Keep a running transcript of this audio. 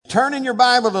Turn in your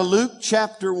Bible to Luke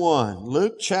chapter 1.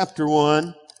 Luke chapter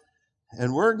 1.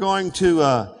 And we're going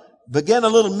to begin a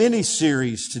little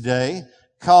mini-series today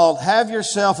called Have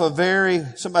Yourself a Very,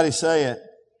 somebody say it.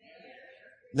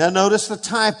 Now notice the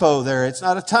typo there. It's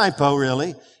not a typo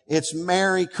really. It's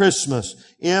Merry Christmas.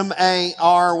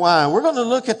 M-A-R-Y. We're going to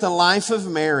look at the life of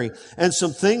Mary and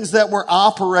some things that were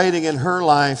operating in her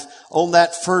life on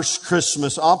that first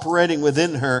Christmas, operating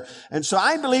within her. And so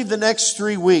I believe the next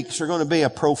 3 weeks are going to be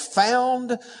have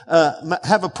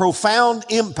a profound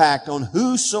impact on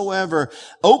whosoever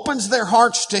opens their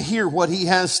hearts to hear what he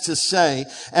has to say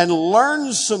and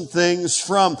learns some things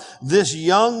from this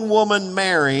young woman,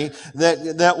 Mary,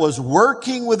 that was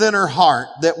working within her heart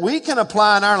that we can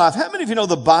apply in our life. How many of you know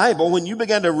the Bible, when you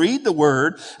begin to read the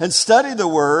Word and study the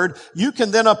Word, you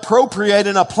can then appropriate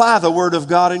and apply the Word of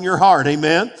God in your heart.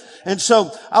 Amen? And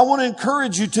so I want to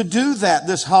encourage you to do that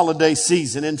this holiday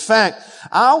season. In fact,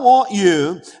 I want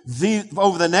you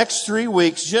over the next 3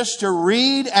 weeks just to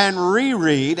read and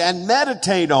reread and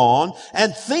meditate on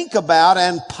and think about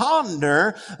and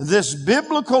ponder this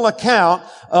biblical account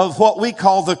of what we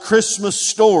call the Christmas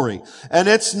story. And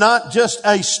it's not just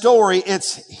a story,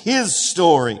 it's His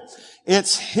story.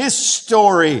 It's His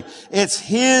story. It's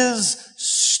His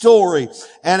story.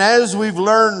 And as we've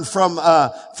learned from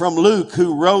Luke,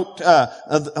 who wrote,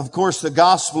 of course, the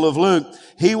Gospel of Luke,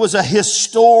 he was a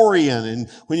historian. And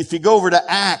if you go over to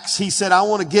Acts, he said, I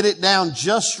want to get it down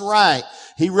just right.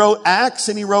 He wrote Acts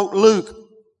and he wrote Luke.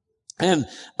 And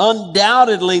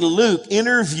undoubtedly Luke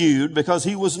interviewed, because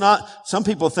he was not, some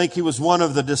people think he was one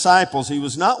of the disciples. He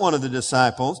was not one of the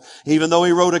disciples. Even though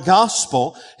he wrote a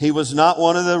gospel, he was not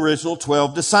one of the original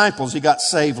 12 disciples. He got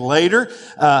saved later,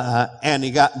 and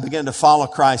he began to follow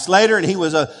Christ later. And he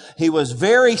was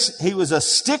a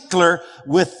stickler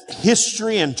with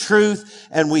history and truth.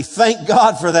 And we thank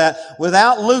God for that.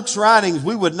 Without Luke's writings,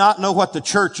 we would not know what the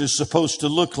church is supposed to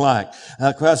look like,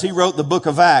 because he wrote the book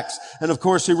of Acts. And of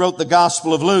course, he wrote the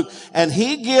Gospel of Luke, and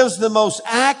he gives the most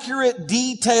accurate,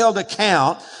 detailed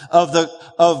account of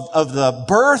the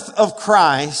birth of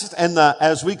Christ and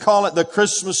as we call it, the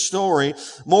Christmas story,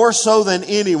 more so than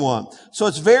anyone. So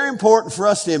it's very important for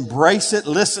us to embrace it,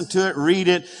 listen to it, read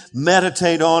it,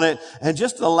 meditate on it, and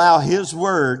just allow His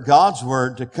Word, God's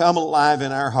Word, to come alive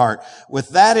in our heart. With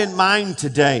that in mind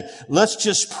today, let's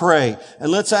just pray and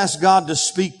let's ask God to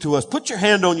speak to us. Put your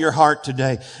hand on your heart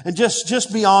today and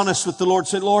just be honest with the Lord.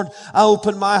 Say, Lord, I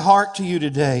open my heart to you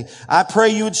today. I pray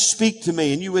you would speak to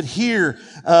me and you would hear,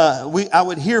 I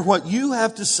would hear what you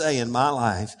have to say in my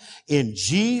life. In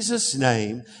Jesus'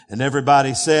 name. And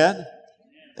everybody said,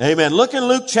 amen. Look in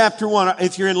Luke chapter 1.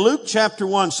 If you're in Luke chapter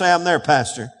 1, say, I'm there,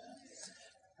 Pastor.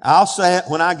 I'll say it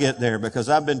when I get there because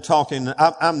I've been talking.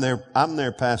 I'm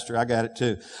there, Pastor. I got it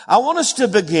too. I want us to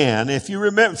begin. If you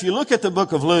look at the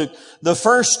book of Luke, the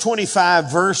first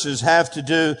 25 verses have to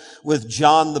do with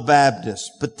John the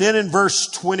Baptist. But then in verse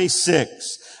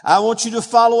 26, I want you to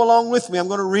follow along with me. I'm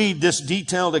going to read this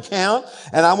detailed account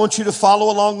and I want you to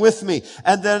follow along with me.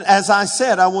 And then, as I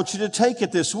said, I want you to take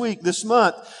it this week, this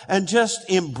month, and just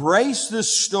embrace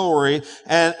this story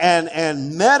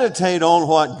and meditate on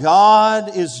what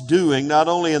God is doing, not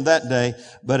only in that day,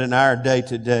 but in our day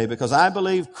today. Because I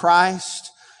believe Christ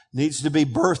needs to be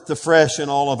birthed afresh in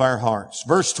all of our hearts.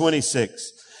 Verse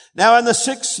 26. Now in the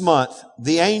 6th month,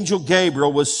 the angel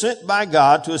Gabriel was sent by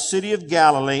God to a city of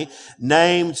Galilee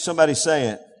named, somebody say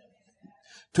it,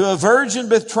 to a virgin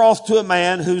betrothed to a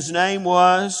man whose name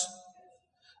was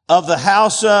of the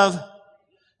house of,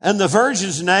 and the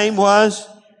virgin's name was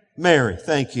Mary.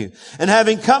 Thank you. And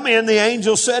having come in, the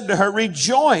angel said to her,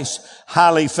 Rejoice,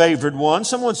 highly favored one.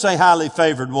 Someone say highly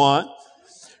favored one.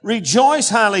 Rejoice,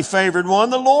 highly favored one.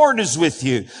 The Lord is with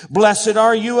you. Blessed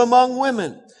are you among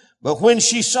women. But when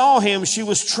she saw him, she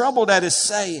was troubled at his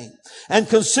saying and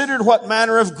considered what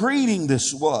manner of greeting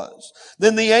this was.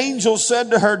 Then the angel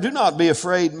said to her, Do not be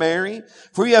afraid, Mary,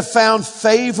 for you have found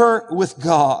favor with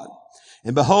God.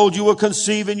 And behold, you will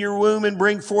conceive in your womb and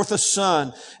bring forth a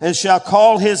son and shall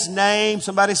call his name,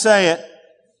 somebody say it,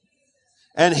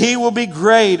 and he will be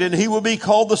great and he will be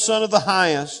called the Son of the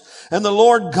Highest. And the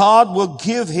Lord God will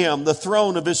give him the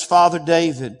throne of his father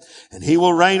David. And he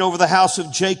will reign over the house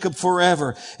of Jacob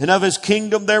forever. And of his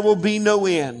kingdom there will be no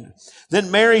end.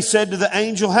 Then Mary said to the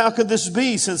angel, How could this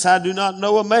be, since I do not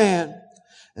know a man?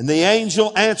 And the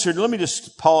angel answered, let me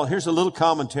just pause. Here's a little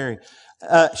commentary.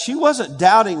 She wasn't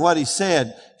doubting what he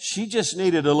said. She just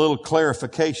needed a little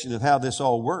clarification of how this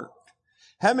all worked.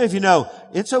 How many of you know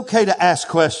it's okay to ask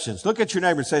questions? Look at your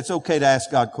neighbor and say, it's okay to ask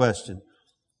God questions.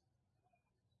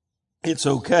 It's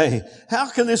okay. How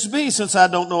can this be since I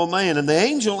don't know a man? And the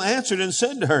angel answered and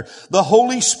said to her, the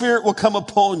Holy Spirit will come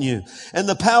upon you, and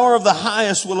the power of the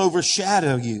highest will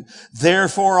overshadow you.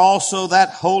 Therefore also that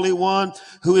Holy One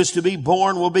who is to be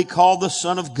born will be called the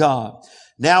Son of God.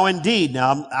 Now indeed,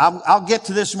 I'll get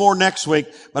to this more next week,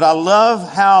 but I love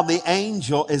how the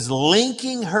angel is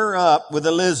linking her up with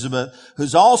Elizabeth,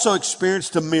 who's also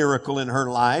experienced a miracle in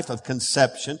her life of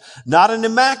conception. Not an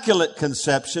immaculate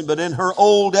conception, but in her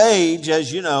old age,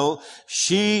 as you know,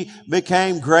 she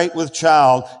became great with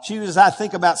child. She was, I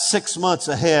think, about 6 months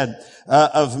ahead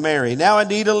of Mary. Now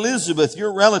indeed, Elizabeth,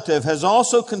 your relative, has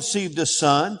also conceived a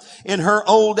son in her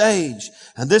old age.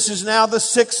 And this is now the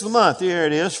 6th month, here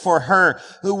it is, for her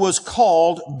who was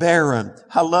called barren.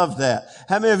 I love that.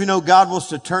 How many of you know God wants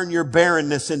to turn your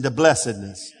barrenness into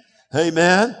blessedness?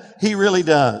 Amen. He really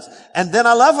does. And then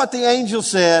I love what the angel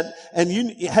said. And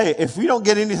hey, if we don't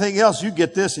get anything else, you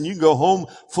get this and you can go home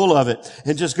full of it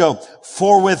and just go,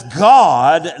 for with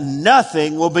God,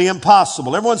 nothing will be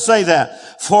impossible. Everyone say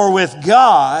that. For with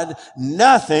God,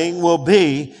 nothing will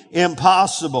be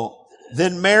impossible.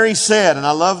 Then Mary said, and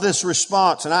I love this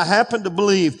response, and I happen to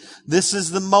believe this is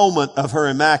the moment of her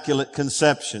immaculate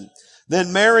conception.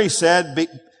 Then Mary said,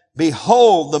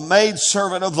 behold, the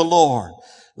maidservant of the Lord.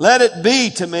 Let it be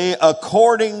to me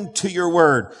according to your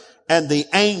word. And the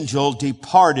angel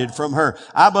departed from her.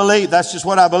 I believe, that's just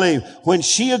what I believe. When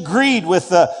she agreed with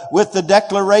the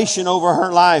declaration over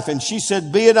her life, and she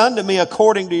said, be it unto me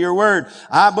according to your word,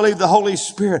 I believe the Holy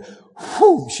Spirit,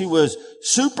 she was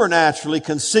supernaturally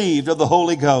conceived of the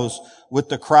Holy Ghost with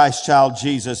the Christ child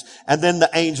Jesus. And then the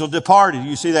angel departed.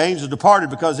 You see, the angel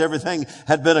departed because everything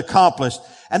had been accomplished.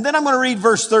 And then I'm going to read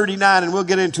verse 39 and we'll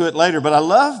get into it later. But I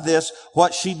love this,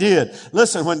 what she did.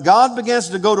 Listen, when God begins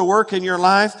to go to work in your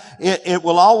life, it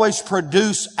will always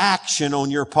produce action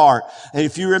on your part. And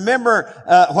if you remember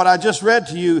what I just read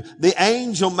to you, the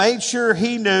angel made sure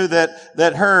he knew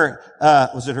that her,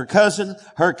 was it her cousin?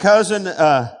 Her cousin,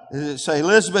 say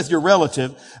Elizabeth, your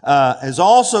relative, is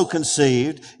also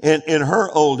conceived in her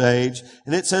old age.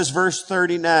 And it says verse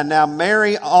 39, now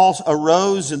Mary also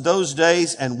arose in those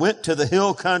days and went to the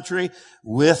hill country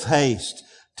with haste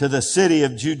to the city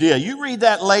of Judea. You read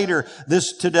that later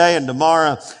today and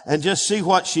tomorrow and just see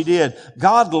what she did.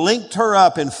 God linked her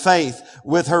up in faith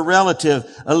with her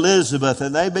relative Elizabeth,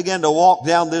 and they began to walk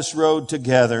down this road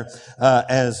together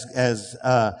as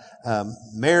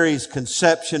Mary's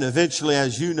conception eventually,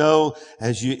 as you know,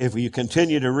 if you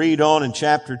continue to read on in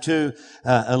chapter 2,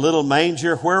 a little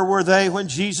manger. Where were they when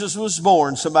Jesus was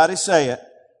born? Somebody say it.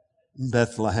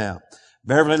 Bethlehem.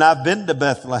 Beverly and I've been to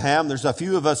Bethlehem. There's a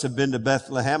few of us have been to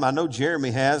Bethlehem. I know Jeremy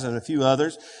has and a few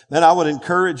others. Man, I would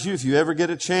encourage you, if you ever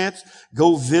get a chance,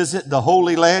 go visit the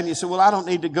Holy Land. You say, well, I don't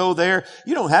need to go there.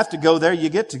 You don't have to go there. You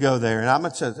get to go there. And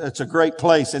it's a great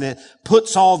place, and it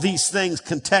puts all these things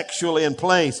contextually in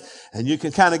place, and you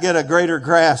can kind of get a greater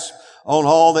grasp on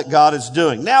all that God is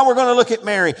doing. Now we're going to look at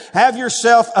Mary. Have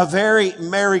yourself a very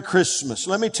Merry Christmas.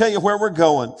 Let me tell you where we're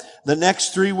going the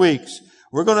next 3 weeks.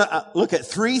 We're going to look at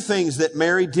 3 things that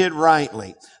Mary did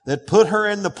rightly that put her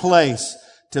in the place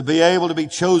to be able to be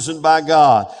chosen by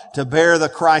God to bear the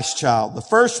Christ child. The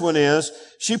first one is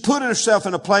she put herself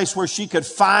in a place where she could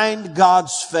find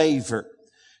God's favor.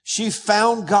 She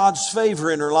found God's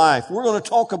favor in her life. We're going to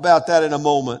talk about that in a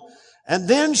moment. And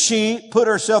then she put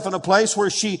herself in a place where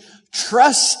she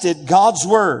trusted God's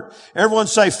word. Everyone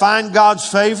say, find God's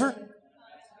favor.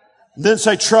 Then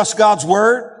say, trust God's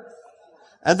word.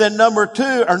 And then number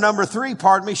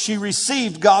 3, she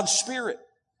received God's Spirit.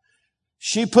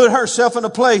 She put herself in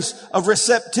a place of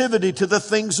receptivity to the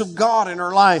things of God in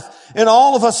her life. And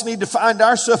all of us need to find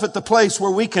ourselves at the place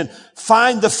where we can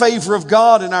find the favor of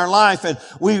God in our life. And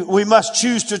we must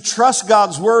choose to trust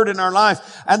God's word in our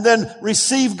life and then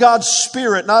receive God's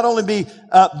Spirit. Not only be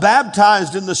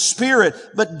baptized in the Spirit,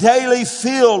 but daily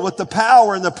filled with the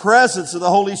power and the presence of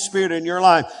the Holy Spirit in your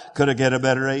life. Could I get a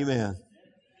better amen?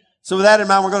 So with that in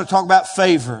mind, we're going to talk about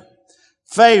favor.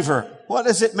 Favor. What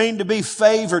does it mean to be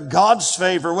favored? God's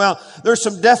favor. Well, there's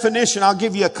some definition. I'll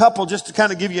give you a couple just to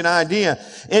kind of give you an idea.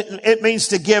 It means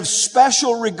to give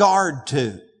special regard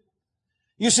to.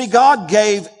 You see, God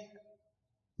gave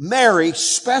Mary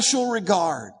special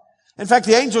regard. In fact,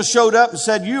 the angel showed up and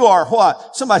said, you are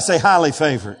what? Somebody say highly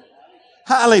favored.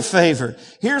 Highly favored.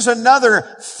 Here's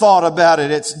another thought about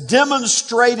it. It's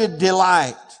demonstrated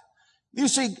delight. You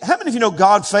see, how many of you know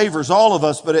God favors all of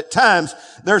us, but at times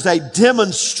there's a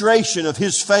demonstration of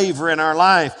His favor in our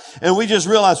life. And we just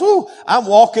realize, I'm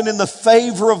walking in the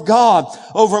favor of God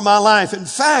over my life. In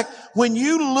fact, when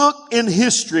you look in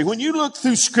history, when you look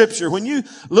through Scripture, when you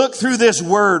look through this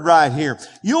word right here,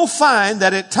 you'll find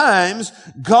that at times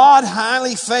God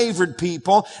highly favored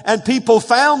people, and people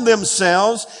found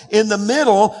themselves in the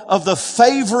middle of the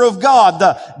favor of God,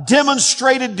 the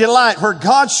demonstrated delight, where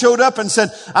God showed up and said,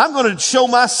 I'm going to show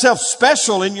myself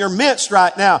special in your midst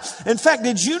right now. In fact,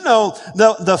 did you know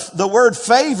the word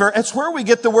favor, it's where we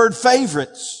get the word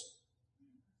favorites.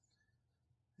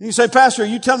 You say, Pastor, are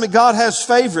you telling me God has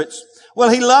favorites? Well,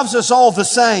 He loves us all the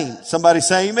same. Somebody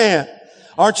say amen.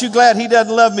 Aren't you glad He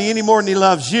doesn't love me any more than He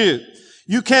loves you?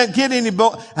 You can't get any,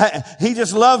 He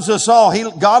just loves us all.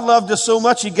 God loved us so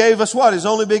much, He gave us what? His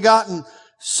only begotten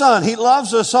Son. He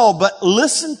loves us all. But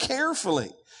listen carefully.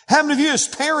 How many of you as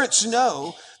parents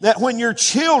know that when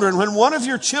one of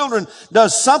your children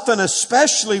does something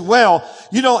especially well,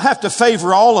 you don't have to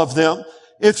favor all of them?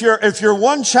 If your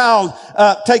one child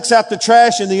takes out the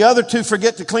trash and the other two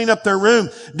forget to clean up their room,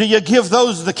 do you give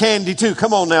those the candy too?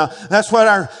 Come on now. That's what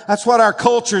our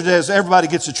culture does. Everybody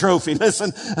gets a trophy.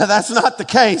 Listen, that's not the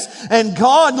case. And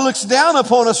God looks down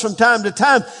upon us from time to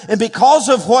time, and because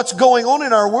of what's going on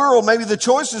in our world, maybe the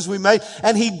choices we make,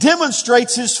 and He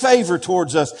demonstrates His favor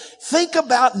towards us. Think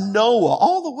about Noah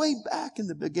all the way back in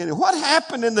the beginning. What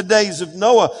happened in the days of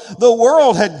Noah? The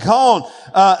world had gone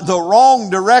the wrong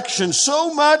direction,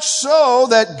 so much so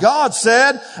that God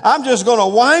said, I'm just going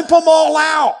to wipe them all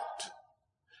out.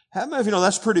 How many of you know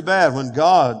that's pretty bad when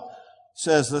God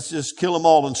says, let's just kill them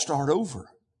all and start over?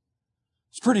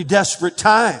 It's pretty desperate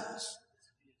times.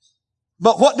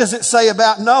 But what does it say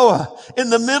about Noah in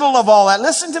the middle of all that?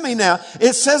 Listen to me now.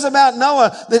 It says about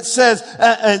Noah that says,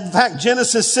 in fact,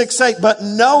 Genesis 6:8, but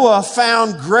Noah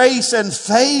found grace and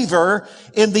favor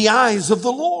in the eyes of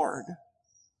the Lord.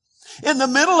 In the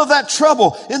middle of that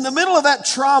trouble, in the middle of that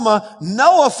trauma,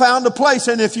 Noah found a place.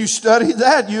 And if you studied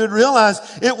that, you would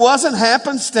realize it wasn't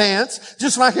happenstance,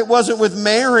 just like it wasn't with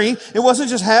Mary. It wasn't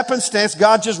just happenstance.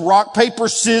 God just rock, paper,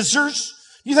 scissors.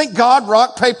 You think God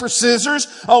rock, paper, scissors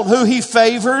on who He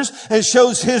favors and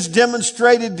shows His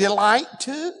demonstrated delight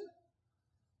to?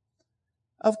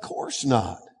 Of course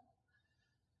not.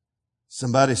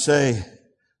 Somebody say,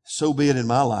 so be it in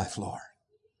my life, Lord.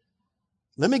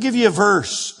 Let me give you a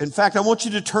verse. In fact, I want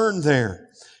you to turn there.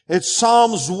 It's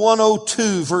Psalms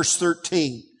 102, verse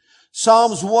 13.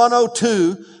 Psalms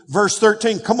 102, verse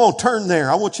 13. Come on, turn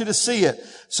there. I want you to see it.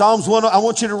 Psalms 102, I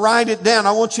want you to write it down.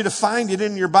 I want you to find it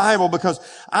in your Bible, because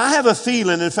I have a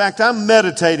feeling, in fact, I'm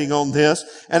meditating on this,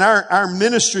 and our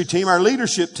ministry team, our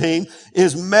leadership team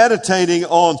is meditating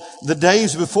on the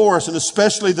days before us, and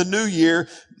especially the new year.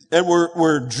 And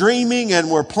we're dreaming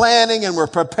and we're planning and we're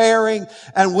preparing,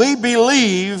 and we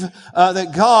believe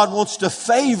that God wants to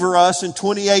favor us in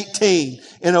 2018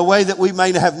 in a way that we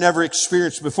may have never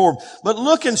experienced before. But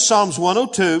look in Psalms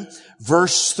 102,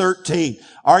 verse 13.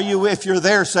 If you're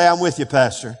there, say, I'm with you,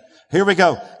 Pastor. Here we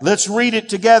go. Let's read it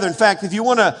together. In fact, if you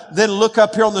want to then look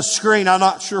up here on the screen, I'm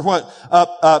not sure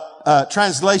what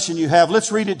translation you have.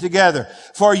 Let's read it together.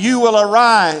 For you will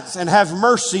arise and have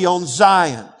mercy on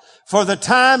Zion. For the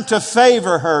time to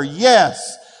favor her,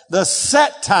 yes, the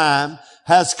set time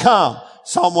has come.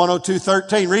 Psalm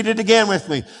 102:13. Read it again with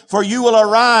me. For you will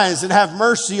arise and have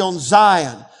mercy on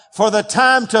Zion. For the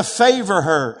time to favor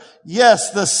her,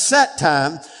 yes, the set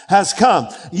time has come.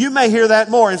 You may hear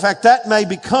that more. In fact, that may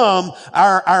become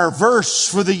our verse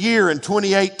for the year in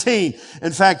 2018.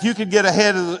 In fact, you could get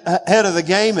ahead of the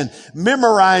game and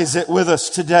memorize it with us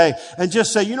today and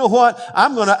just say, you know what?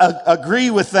 I'm going to agree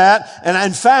with that. And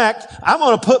in fact, I'm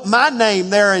going to put my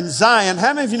name there in Zion.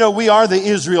 How many of you know we are the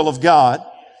Israel of God?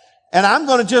 And I'm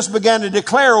going to just begin to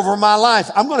declare over my life.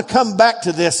 I'm going to come back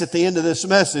to this at the end of this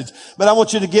message, but I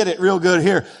want you to get it real good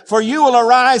here. For you will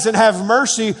arise and have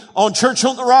mercy on Church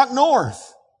on the Rock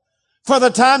North. For the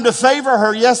time to favor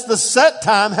her, yes, the set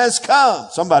time has come.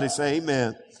 Somebody say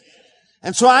amen.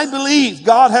 And so I believe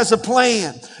God has a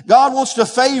plan. God wants to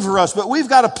favor us, but we've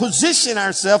got to position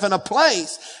ourselves in a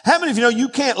place. How many of you know you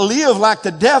can't live like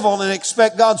the devil and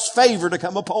expect God's favor to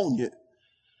come upon you?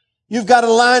 You've got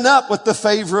to line up with the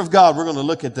favor of God. We're going to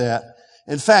look at that.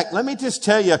 In fact, let me just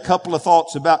tell you a couple of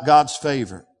thoughts about God's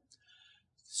favor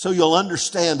so you'll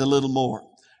understand a little more.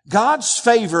 God's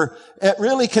favor, it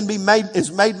really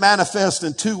is made manifest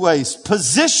in two ways.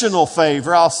 Positional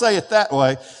favor, I'll say it that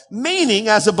way, meaning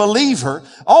as a believer,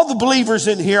 all the believers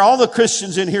in here, all the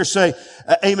Christians in here say,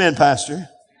 amen, Pastor.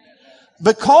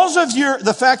 Because of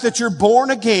the fact that you're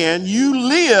born again, you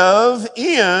live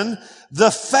in the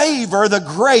favor, the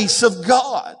grace of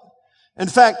God. In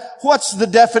fact, what's the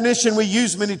definition we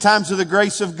use many times of the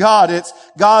grace of God? It's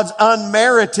God's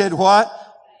unmerited what?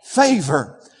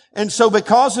 Favor. And so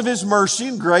because of His mercy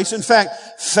and grace, in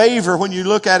fact, favor, when you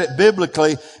look at it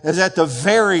biblically, is at the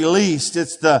very least,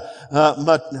 it's the,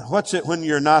 what's it when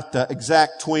you're not the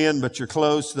exact twin, but you're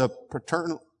close, the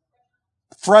fraternal.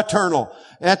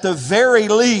 At the very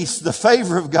least, the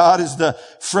favor of God is the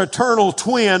fraternal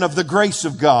twin of the grace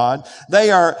of God.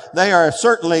 They are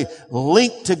certainly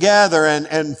linked together and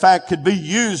in fact could be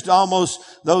used almost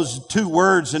those two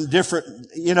words in different,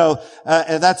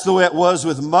 and that's the way it was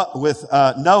with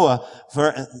Noah.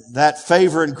 For that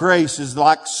favor and grace is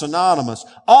like synonymous.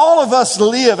 All of us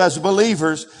live as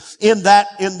believers in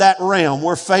that realm.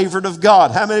 We're favored of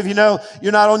God. How many of you know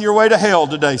you're not on your way to hell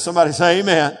today? Somebody say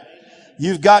amen.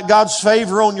 You've got God's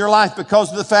favor on your life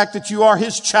because of the fact that you are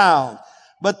His child.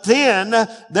 But then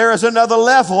there is another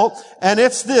level, and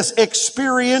it's this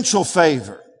experiential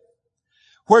favor,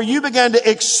 where you begin to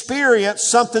experience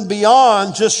something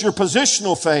beyond just your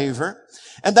positional favor.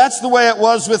 And that's the way it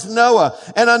was with Noah,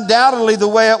 and undoubtedly the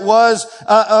way it was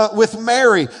with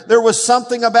Mary. There was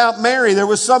something about Mary. There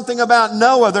was something about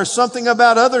Noah. There's something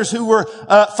about others who were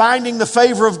finding the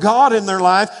favor of God in their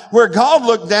life, where God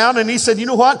looked down and He said, you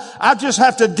know what? I just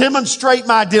have to demonstrate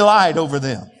my delight over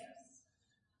them.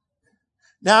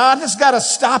 Now, I just got to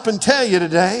stop and tell you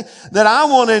today that I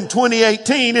want in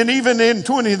 2018 and even in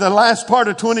the last part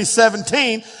of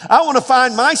 2017, I want to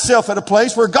find myself at a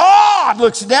place where God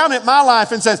looks down at my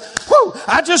life and says, whoo,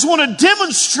 I just want to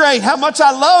demonstrate how much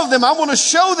I love them. I want to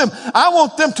show them. I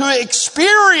want them to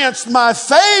experience my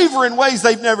favor in ways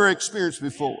they've never experienced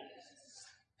before.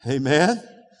 Amen.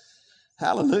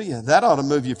 Hallelujah. That ought to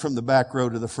move you from the back row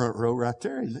to the front row right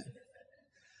there, isn't it?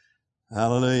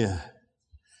 Hallelujah.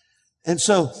 And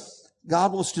so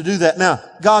God wants to do that. Now,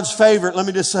 God's favor, let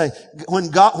me just say,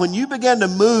 when you begin to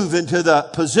move into the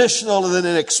positional and then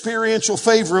an experiential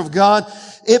favor of God,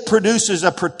 it produces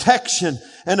a protection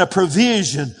and a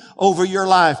provision over your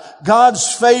life.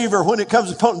 God's favor, when it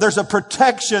comes upon, there's a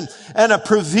protection and a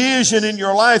provision in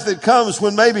your life that comes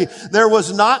when maybe there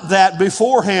was not that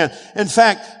beforehand. In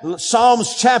fact,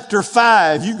 Psalms chapter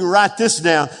 5, you can write this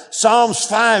down. Psalms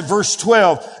 5 verse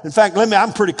 12. In fact,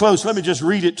 I'm pretty close. Let me just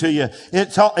read it to you.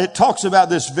 It talks about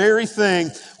this very thing.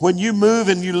 When you move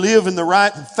and you live in the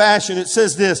right fashion, it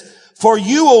says this, for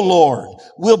you, O Lord,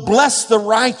 will bless the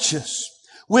righteous.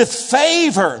 With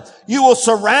favor, you will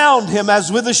surround him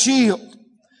as with a shield.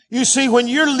 You see, when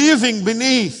you're living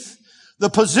beneath the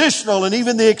positional and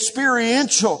even the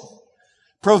experiential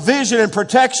provision and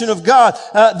protection of God,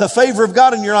 the favor of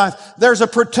God in your life, there's a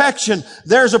protection,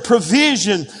 there's a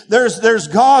provision, there's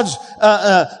God's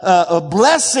a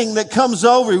blessing that comes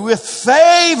over you with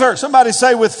favor. Somebody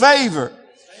say with favor.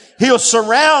 He'll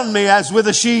surround me as with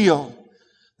a shield.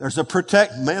 There's a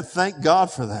man, thank God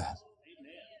for that.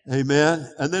 Amen.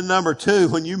 And then number two,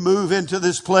 when you move into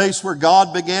this place where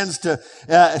God begins to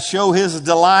show His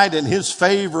delight and His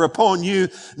favor upon you,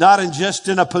 not in just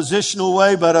in a positional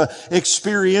way, but a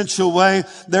experiential way,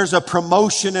 there's a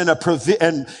promotion and a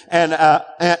positioning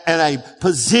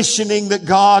that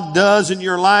God does in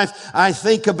your life. I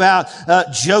think about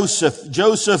Joseph.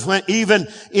 Joseph went even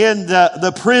in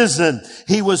the prison.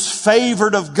 He was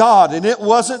favored of God, and it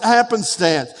wasn't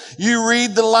happenstance. You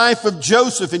read the life of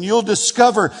Joseph and you'll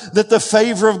discover that the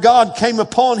favor of God came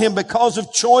upon him because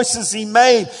of choices he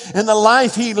made and the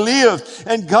life he lived.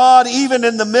 And God, even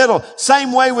in the middle,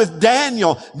 same way with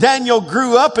Daniel. Daniel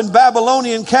grew up in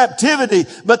Babylonian captivity,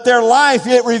 but their life,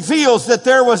 it reveals that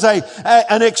there was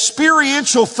an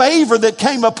experiential favor that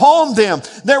came upon them.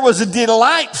 There was a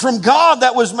delight from God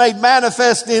that was made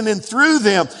manifest in and through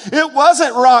them. It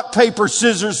wasn't rock, paper,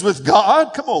 scissors with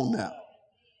God. Come on now.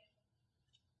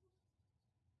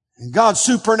 And God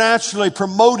supernaturally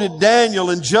promoted Daniel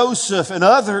and Joseph and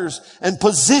others and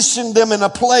positioned them in a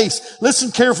place. Listen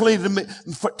carefully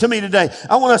to me today.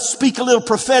 I want to speak a little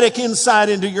prophetic insight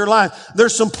into your life.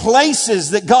 There's some places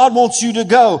that God wants you to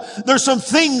go. There's some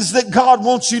things that God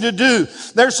wants you to do.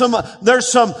 There's some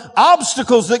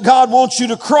obstacles that God wants you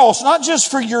to cross, not just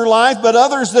for your life, but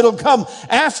others that'll come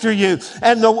after you.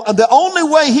 And the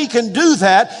only way He can do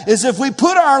that is if we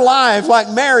put our life,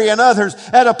 like Mary and others,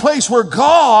 at a place where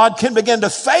God can begin to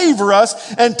favor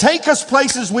us and take us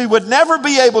places we would never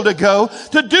be able to go,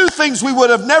 to do things we would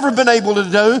have never been able to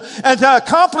do, and to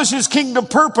accomplish His kingdom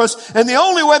purpose. And the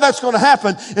only way that's going to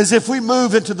happen is if we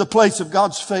move into the place of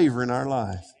God's favor in our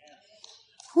life.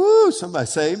 Whoo, somebody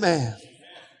say amen.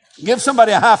 Give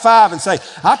somebody a high five and say,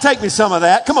 I'll take me some of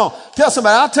that. Come on, tell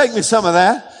somebody, I'll take me some of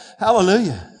that.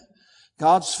 Hallelujah.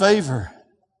 God's favor.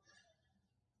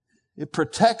 It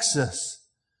protects us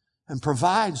and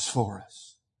provides for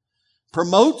us,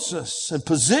 promotes us and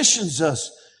positions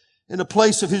us in a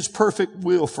place of His perfect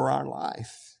will for our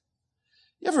life.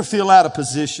 You ever feel out of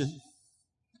position?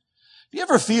 Do you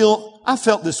ever feel, I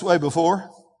felt this way before,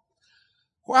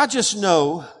 where I just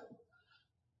know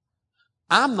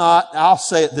I'm not, I'll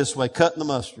say it this way, cutting the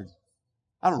mustard.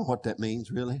 I don't know what that means,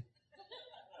 really.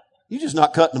 You're just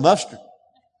not cutting the mustard.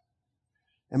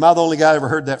 Am I the only guy who ever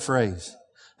heard that phrase?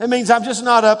 It means I'm just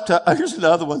not up to, here's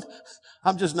another one.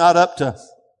 I'm just not up to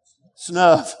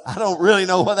snuff. I don't really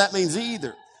know what that means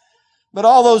either. But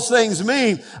all those things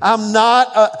mean I'm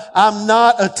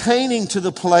not attaining to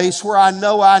the place where I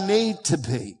know I need to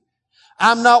be.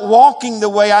 I'm not walking the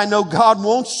way I know God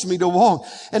wants me to walk.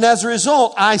 And as a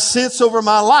result, I sense over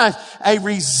my life a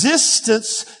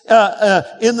resistance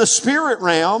in the spirit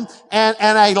realm and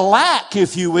a lack,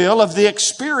 if you will, of the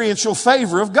experiential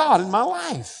favor of God in my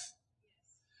life.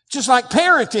 Just like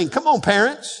parenting. Come on,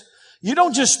 parents. You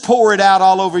don't just pour it out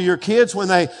all over your kids when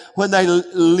they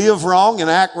live wrong and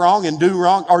act wrong and do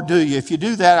wrong, or do you? If you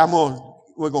do that,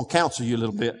 we're going to counsel you a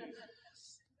little bit.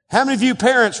 How many of you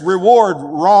parents reward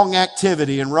wrong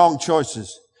activity and wrong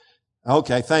choices?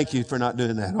 Okay, thank you for not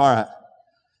doing that. All right.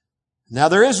 Now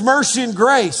there is mercy and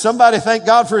grace. Somebody thank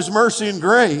God for His mercy and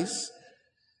grace.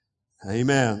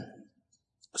 Amen.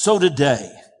 So today,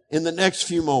 in the next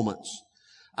few moments,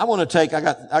 I want to take,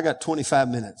 I got 25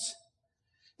 minutes.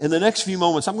 In the next few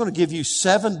moments, I'm going to give you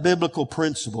 7 biblical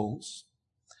principles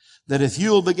that if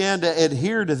you'll begin to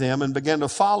adhere to them and begin to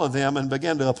follow them and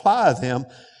begin to apply them,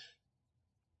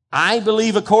 I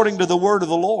believe according to the word of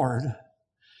the Lord,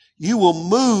 you will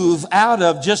move out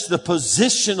of just the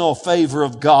positional favor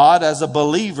of God as a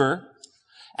believer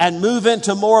and move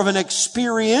into more of an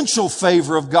experiential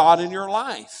favor of God in your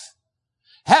life.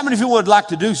 How many of you would like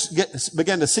to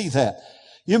begin to see that?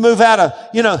 You move out of,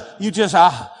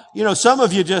 some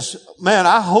of you just, man,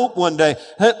 I hope one day,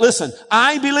 listen,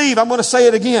 I believe, I'm going to say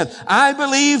it again. I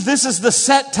believe this is the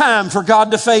set time for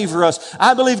God to favor us.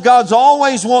 I believe God's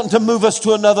always wanting to move us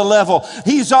to another level.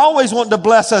 He's always wanting to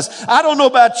bless us. I don't know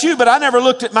about you, but I never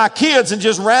looked at my kids and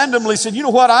just randomly said, you know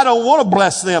what? I don't want to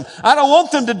bless them. I don't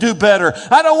want them to do better.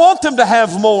 I don't want them to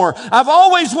have more. I've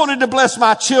always wanted to bless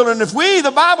my children. If we,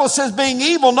 the Bible says, being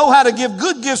evil, know how to give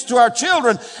good gifts to our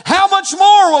children, how much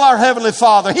more will our Heavenly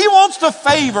Father? He wants to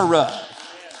favor us.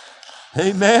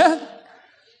 Amen.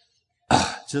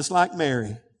 Just like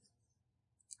Mary.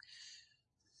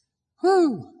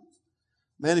 Whew.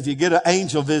 Man, if you get an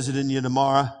angel visiting you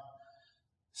tomorrow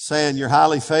saying you're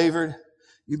highly favored,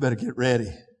 you better get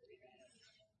ready.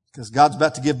 Because God's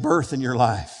about to give birth in your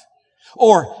life.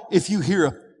 Or if you hear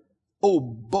a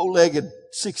old bow-legged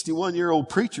 61-year-old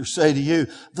preacher say to you,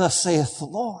 thus saith the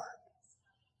Lord.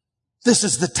 This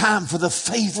is the time for the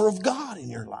favor of God in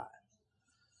your life.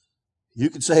 You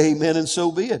can say amen and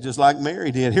so be it, just like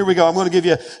Mary did. Here we go. I'm going to give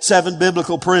you 7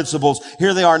 biblical principles.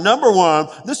 Here they are. Number 1,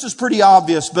 this is pretty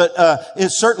obvious, but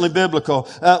it's certainly biblical.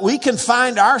 We can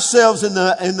find ourselves in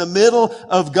the middle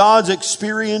of God's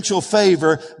experiential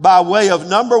favor by way of,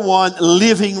 number 1,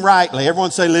 living rightly.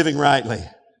 Everyone say living rightly.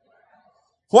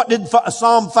 What did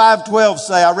Psalm 5:12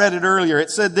 say? I read it earlier.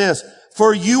 It said this,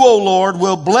 for you, O Lord,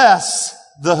 will bless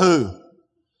the who?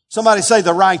 Somebody say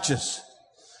the righteous.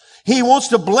 He wants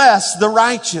to bless the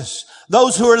righteous,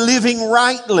 those who are living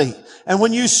rightly. And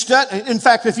when you study, in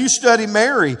fact, if you study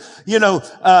Mary, you know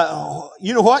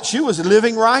what? She was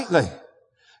living rightly.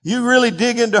 You really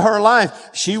dig into her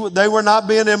life. They were not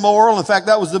being immoral. In fact,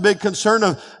 that was the big concern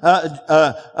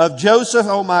of Joseph.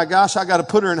 Oh my gosh, I got to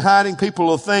put her in hiding. People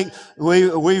will think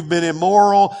we've been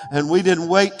immoral and we didn't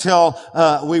wait till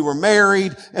we were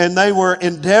married, and they were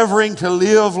endeavoring to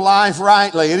live life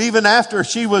rightly. And even after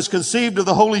she was conceived of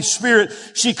the Holy Spirit,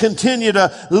 she continued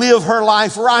to live her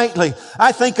life rightly.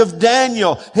 I think of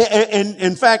Daniel.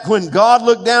 In fact, when God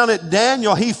looked down at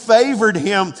Daniel, He favored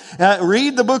him.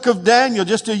 Read the book of Daniel,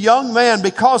 just a young man,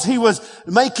 because he was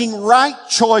making right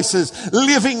choices,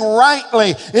 living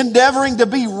rightly, endeavoring to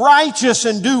be righteous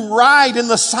and do right in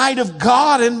the sight of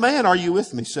God and man. Are you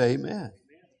with me? Say amen.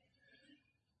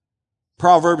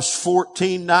 Proverbs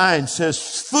 14:9 says,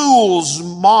 fools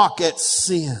mock at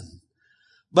sin,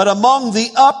 but among the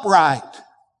upright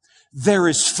there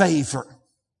is favor.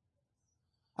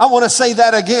 I want to say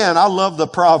that again. I love the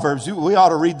Proverbs. We ought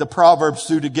to read the Proverbs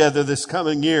through together this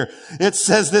coming year. It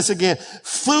says this again.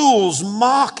 Fools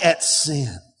mock at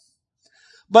sin,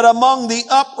 but among the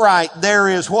upright there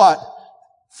is what?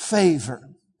 Favor.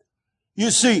 You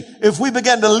see, if we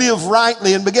began to live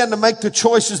rightly and began to make the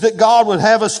choices that God would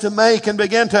have us to make and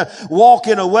begin to walk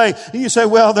in a way, and you say,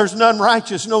 well, there's none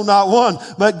righteous, no, not one.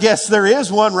 But guess there is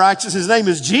one righteous. His name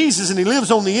is Jesus, and He lives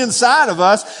on the inside of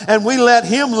us, and we let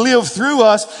Him live through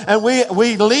us, and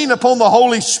we lean upon the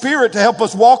Holy Spirit to help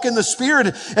us walk in the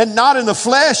Spirit and not in the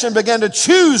flesh, and begin to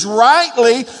choose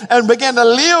rightly and begin to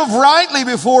live rightly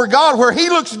before God, where He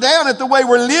looks down at the way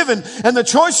we're living and the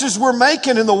choices we're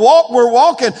making and the walk we're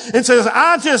walking and says,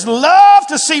 I just love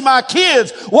to see my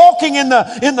kids walking in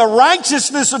the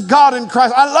righteousness of God in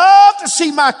Christ. I love to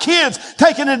see my kids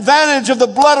taking advantage of the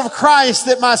blood of Christ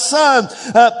that my son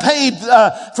paid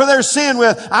for their sin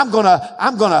with. I'm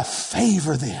gonna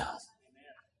favor them.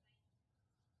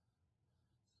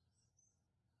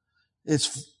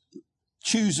 It's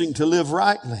choosing to live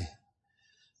rightly.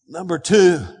 Number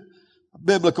two, a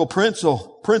biblical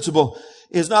principle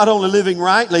is not only living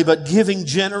rightly, but giving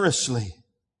generously.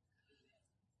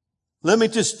 Let me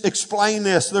just explain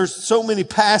this. There's so many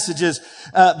passages,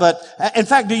 but in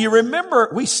fact, do you remember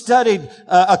we studied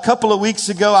a couple of weeks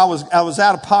ago? I was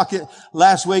out of pocket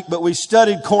last week, but we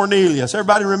studied Cornelius.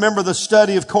 Everybody remember the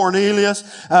study of Cornelius?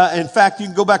 In fact, you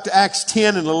can go back to Acts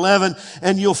 10 and 11,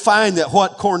 and you'll find that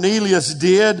what Cornelius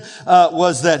did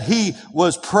was that he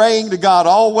was praying to God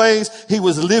always. He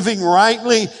was living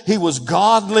rightly. He was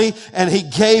godly, and he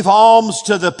gave alms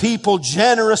to the people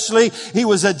generously. He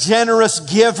was a generous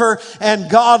giver. And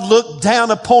God looked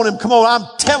down upon him. Come on,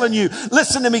 I'm telling you,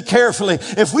 listen to me carefully.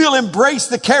 If we'll embrace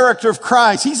the character of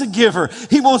Christ, He's a giver.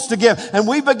 He wants to give. And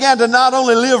we began to not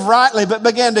only live rightly, but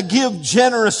began to give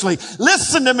generously.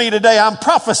 Listen to me today. I'm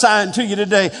prophesying to you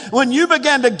today. When you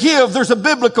began to give, there's a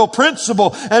biblical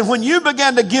principle. And when you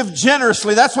began to give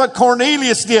generously, that's what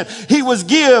Cornelius did. He was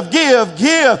give.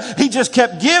 He just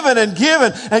kept giving and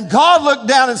giving. And God looked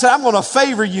down and said, I'm going to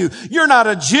favor you. You're not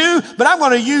a Jew, but I'm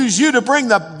going to use you to bring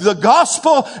the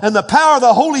gospel and the power of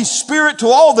the Holy Spirit to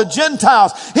all the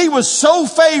Gentiles. He was so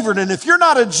favored. And if you're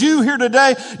not a Jew here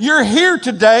today, you're here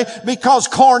today because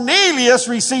Cornelius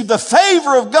received the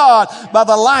favor of God by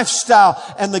the lifestyle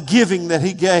and the giving that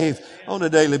he gave on a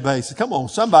daily basis. Come on,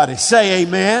 somebody say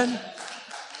amen. In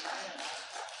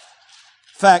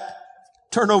fact,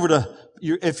 turn over to,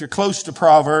 if you're close to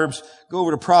Proverbs, go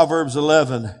over to Proverbs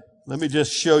 11. Let me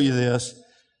just show you this.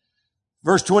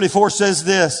 Verse 24 says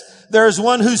this, there is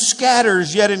one who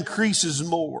scatters yet increases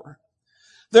more.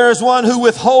 There is one who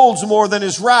withholds more than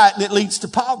is right, and it leads to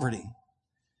poverty.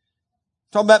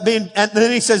 Talking about being, and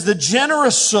then he says, the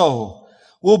generous soul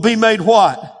will be made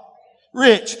what?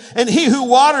 Rich. And he who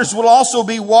waters will also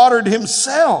be watered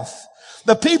himself.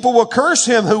 The people will curse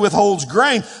him who withholds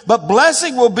grain, but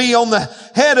blessing will be on the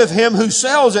head of him who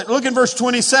sells it. Look in verse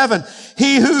 27.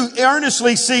 He who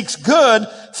earnestly seeks good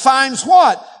finds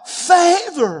what?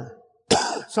 Favor.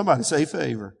 Somebody say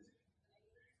favor.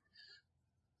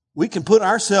 We can put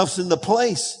ourselves in the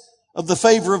place of the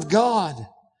favor of God.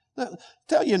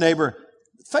 Tell your neighbor,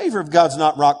 favor of God's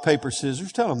not rock, paper,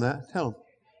 scissors. Tell them that. Tell them.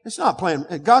 It's not playing.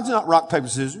 God's not rock, paper,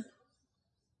 scissors.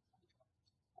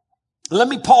 Let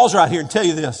me pause right here and tell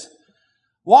you this.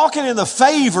 Walking in the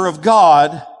favor of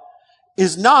God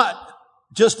is not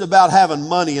just about having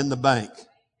money in the bank.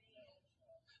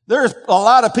 There's a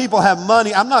lot of people have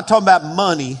money. I'm not talking about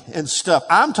money and stuff.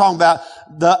 I'm talking about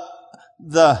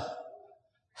the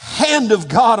hand of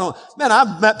God. Man,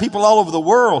 I've met people all over the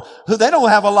world who they don't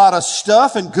have a lot of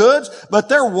stuff and goods, but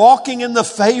they're walking in the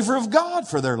favor of God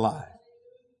for their life.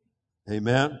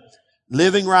 Amen.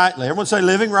 Living rightly. Everyone say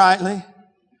living rightly.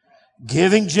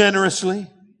 Giving generously.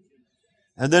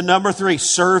 And then number 3,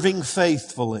 serving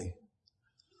faithfully.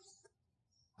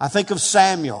 I think of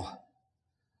Samuel,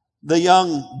 the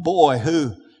young boy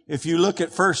who, if you look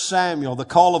at 1 Samuel, the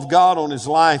call of God on his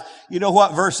life, you know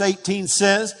what verse 18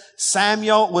 says?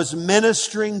 Samuel was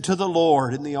ministering to the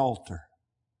Lord in the altar.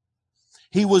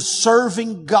 He was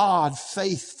serving God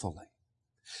faithfully.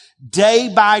 Day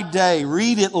by day,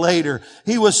 read it later,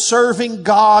 he was serving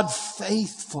God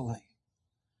faithfully.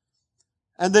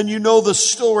 And then you know the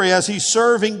story as he's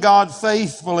serving God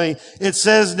faithfully. It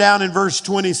says down in verse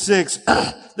 26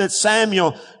 that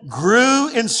Samuel grew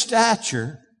in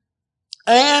stature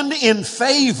and in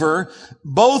favor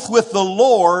both with the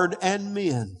Lord and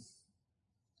men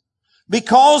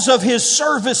because of his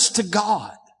service to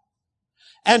God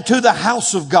and to the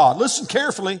house of God. Listen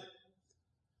carefully.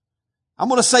 I'm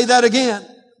going to say that again.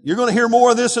 You're going to hear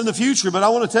more of this in the future, but I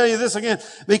want to tell you this again.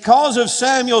 Because of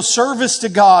Samuel's service to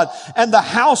God and the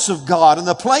house of God and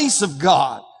the place of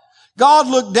God, God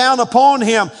looked down upon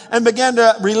him and began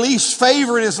to release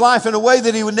favor in his life in a way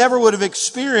that he never would have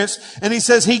experienced. And he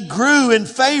says he grew in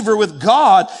favor with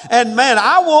God and man.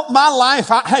 I want my life.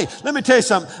 Hey, let me tell you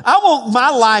something. I want my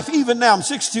life, even now, I'm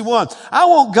 61. I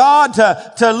want God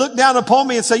to look down upon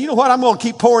me and say, you know what? I'm going to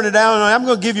keep pouring it down and I'm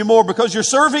going to give you more because you're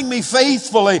serving me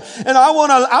faithfully. And I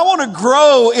want to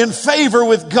grow in favor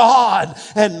with God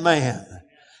and man.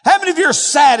 How many of you are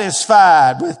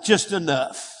satisfied with just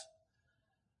enough?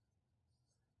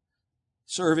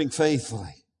 Serving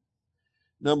faithfully.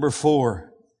 Number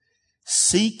 4,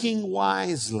 seeking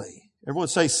wisely. Everyone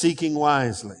say seeking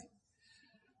wisely.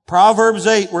 Proverbs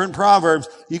 8, we're in Proverbs.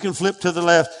 You can flip to the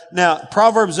left. Now,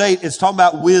 Proverbs 8 is talking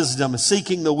about wisdom,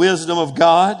 seeking the wisdom of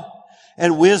God.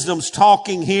 And wisdom's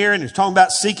talking here, and it's talking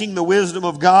about seeking the wisdom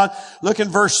of God. Look in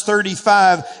verse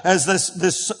 35 as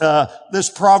this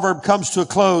proverb comes to a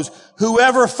close.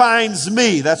 Whoever finds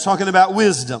me, that's talking about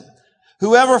wisdom.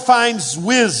 Whoever finds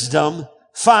wisdom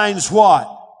finds what?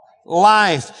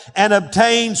 Life, and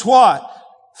obtains what?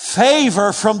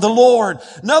 Favor from the Lord.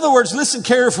 In other words, listen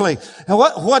carefully. And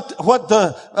what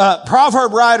the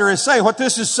proverb writer is saying, what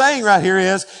this is saying right here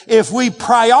is, if we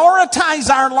prioritize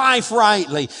our life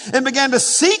rightly and begin to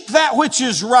seek that which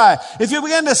is right, if you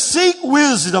begin to seek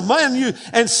wisdom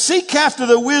and seek after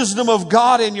the wisdom of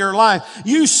God in your life,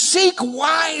 you seek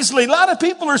wisely. A lot of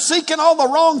people are seeking all the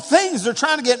wrong things. They're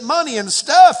trying to get money and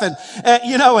stuff and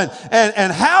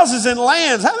houses and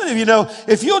lands. How many of you know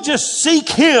if you'll just seek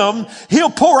Him, He'll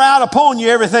pour out upon you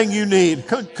everything you need?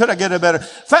 Could I get a better?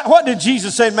 What did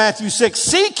Jesus say in Matthew 6?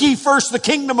 Seek ye first the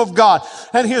kingdom of God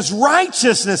and His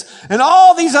righteousness, and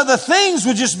all these other things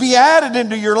would just be added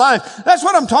into your life. That's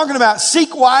what I'm talking about.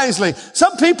 Seek wisely.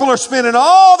 Some people are spending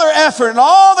all their effort and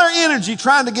all their energy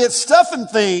trying to get stuff and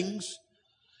things,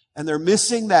 and they're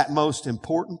missing that most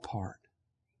important part.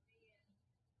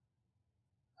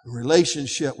 A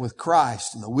relationship with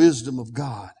Christ and the wisdom of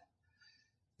God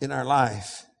in our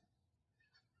life.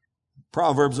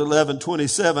 Proverbs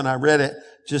 11:27, I read it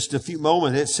just a few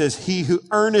moments. It says, he who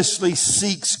earnestly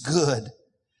seeks good,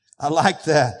 I like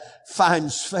that,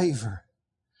 finds favor.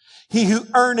 He who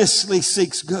earnestly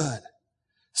seeks good,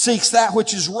 seeks that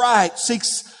which is right,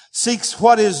 seeks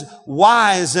what is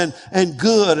wise and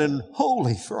good and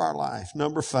holy for our life.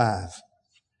 Number 5,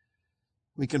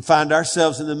 we can find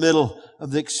ourselves in the middle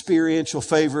of the experiential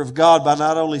favor of God by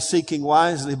not only seeking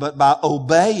wisely, but by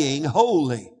obeying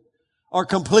wholly. Or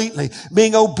completely,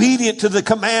 being obedient to the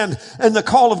command and the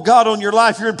call of God on your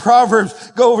life. You're in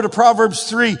Proverbs. Go over to Proverbs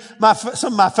 3.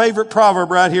 Some of my favorite proverb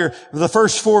right here. The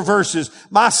first 4 verses.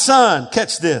 My son,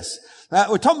 catch this.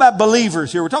 We're talking about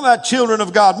believers here. We're talking about children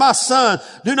of God. My son,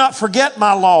 do not forget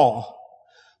my law,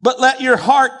 but let your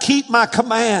heart keep my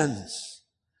commands.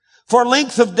 For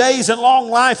length of days and long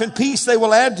life and peace they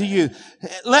will add to you.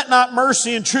 Let not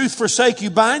mercy and truth forsake you.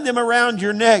 Bind them around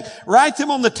your neck. Write them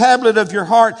on the tablet of your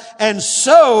heart. And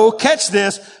so, catch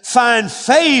this, find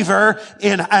favor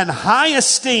and high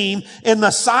esteem in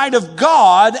the sight of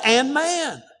God and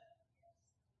man.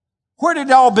 Where did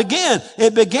it all begin?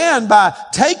 It began by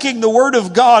taking the Word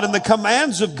of God and the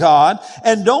commands of God,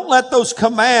 and don't let those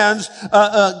commands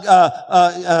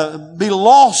be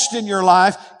lost in your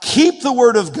life. Keep the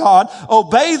Word of God.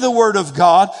 Obey the Word of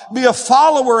God. Be a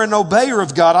follower and obeyer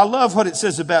of God. I love what it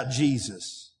says about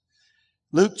Jesus.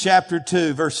 Luke chapter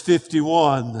 2, verse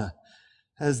 51.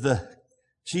 As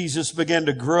Jesus began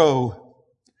to grow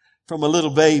from a little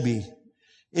baby,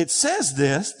 it says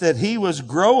this, that He was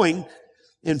growing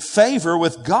in favor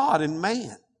with God and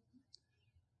man.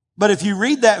 But if you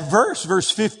read that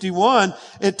verse 51,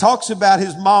 it talks about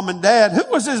his mom and dad. Who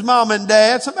was his mom and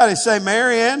dad? Somebody say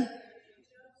Marianne.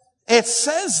 It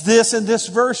says this in this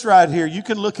verse right here. You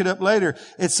can look it up later.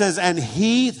 It says, and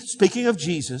he, speaking of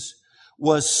Jesus,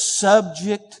 was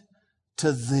subject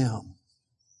to them.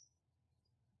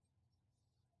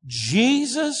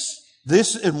 Jesus,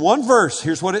 this in one verse,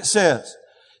 here's what it says.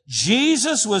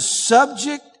 Jesus was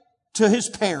subject to his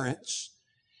parents,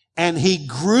 and he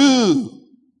grew,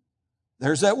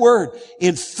 there's that word,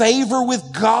 in favor with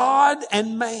God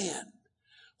and man.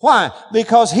 Why?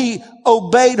 Because he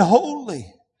obeyed wholly.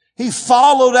 He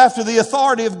followed after the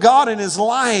authority of God in his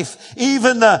life.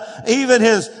 Even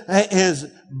his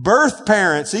birth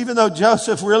parents, even though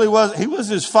Joseph he was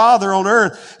his father on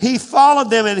earth, he followed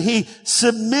them and he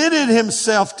submitted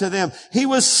himself to them. He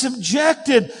was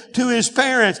subjected to his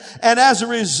parents. And as a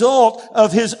result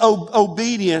of his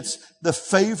obedience, the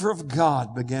favor of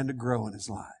God began to grow in his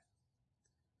life.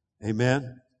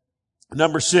 Amen.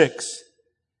 Number 6.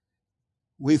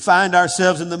 We find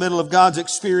ourselves in the middle of God's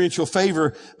experiential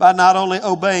favor by not only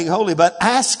obeying wholly, but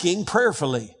asking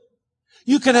prayerfully.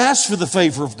 You can ask for the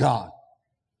favor of God.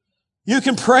 You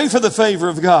can pray for the favor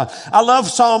of God. I love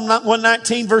Psalm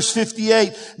 119 verse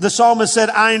 58. The psalmist said,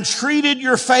 I entreated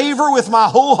your favor with my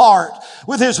whole heart.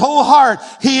 With his whole heart,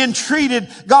 he entreated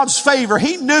God's favor.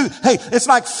 He knew, hey, it's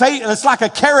like faith, it's like a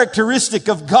characteristic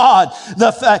of God.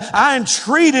 I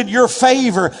entreated your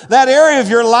favor. That area of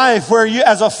your life where you,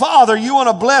 as a father, you want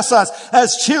to bless us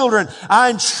as children.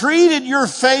 I entreated your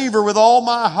favor with all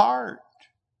my heart.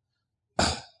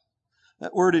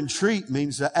 That word entreat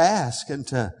means to ask and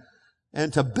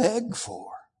to beg for,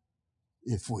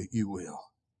 if you will.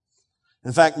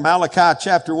 In fact, Malachi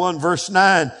chapter 1 verse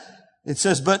 9, it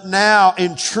says, but now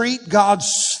entreat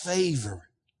God's favor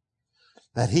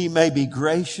that he may be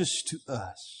gracious to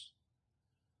us.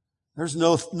 There's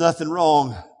nothing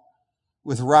wrong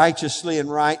with righteously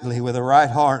and rightly, with a right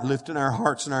heart, lifting our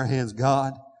hearts and our hands.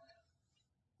 God,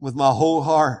 with my whole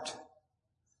heart,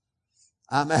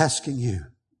 I'm asking you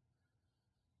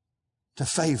to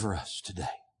favor us today.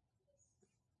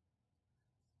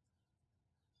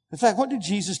 In fact, what did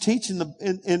Jesus teach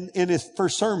in his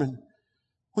first sermon?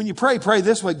 When you pray, pray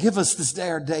this way. Give us this day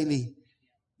our daily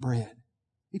bread.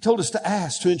 He told us to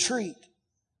ask, to entreat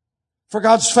for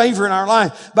God's favor in our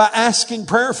life by asking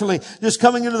prayerfully, just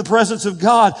coming into the presence of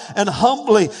God and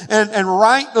humbly and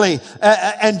rightly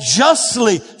and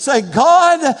justly say,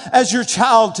 God, as your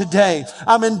child today,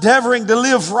 I'm endeavoring to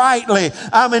live rightly.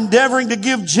 I'm endeavoring to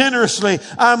give generously.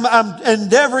 I'm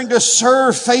endeavoring to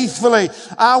serve faithfully.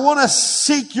 I want to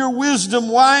seek your wisdom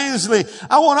wisely.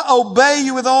 I want to obey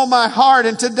you with all my heart.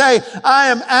 And today I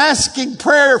am asking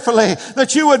prayerfully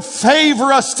that you would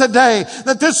favor us today,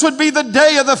 that this would be the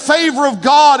day of the favor of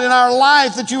God in our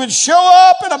life, that you would show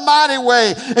up in a mighty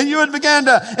way and you would begin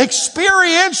to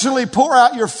experientially pour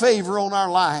out your favor on our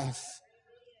life.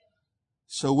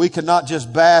 So we can not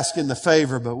just bask in the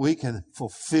favor, but we can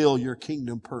fulfill your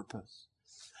kingdom purpose.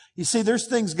 You see, there's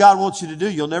things God wants you to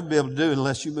do you'll never be able to do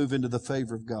unless you move into the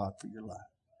favor of God for your life.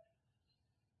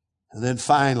 And then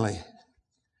finally,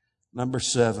 number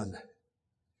 7.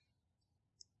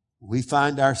 We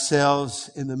find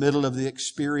ourselves in the middle of the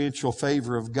experiential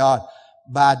favor of God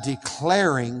by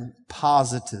declaring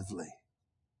positively.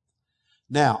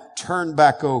 Now, turn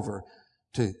back over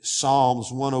to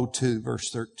Psalms 102, verse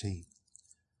 13.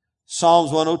 Psalms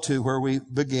 102, where we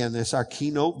began this, our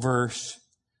keynote verse,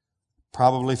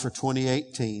 probably for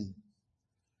 2018.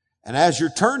 And as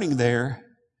you're turning there,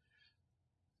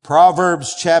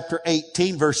 Proverbs chapter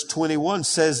 18, verse 21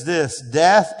 says this,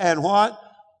 death and what?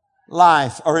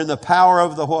 Life are in the power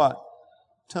of the what?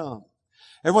 Tongue.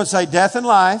 Everyone say death and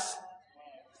life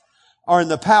are in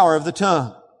the power of the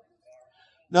tongue.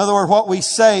 In other words, what we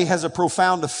say has a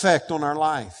profound effect on our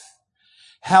life.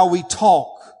 How we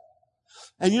talk.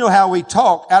 And you know how we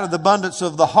talk, out of the abundance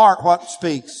of the heart, what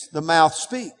speaks? The mouth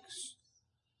speaks.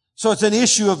 So it's an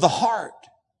issue of the heart.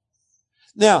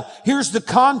 Now, here's the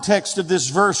context of this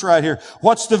verse right here.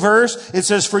 What's the verse? It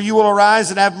says, for you will arise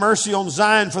and have mercy on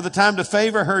Zion for the time to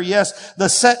favor her. Yes, the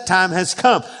set time has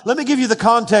come. Let me give you the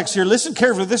context here. Listen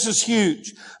carefully. This is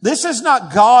huge. This is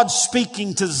not God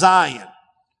speaking to Zion.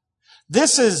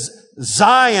 This is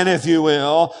Zion, if you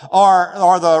will,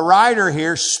 or the writer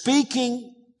here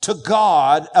speaking to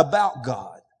God about God.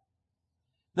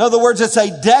 In other words, it's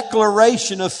a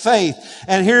declaration of faith.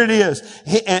 And here it is.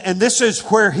 And this is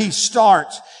where he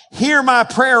starts. Hear my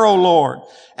prayer, O Lord,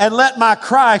 and let my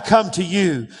cry come to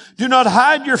you. Do not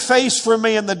hide your face from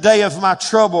me in the day of my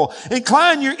trouble.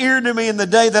 Incline your ear to me in the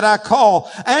day that I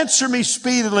call. Answer me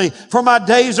speedily, for my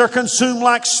days are consumed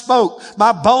like smoke.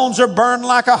 My bones are burned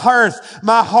like a hearth.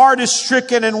 My heart is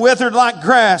stricken and withered like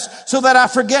grass, so that I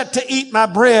forget to eat my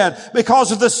bread.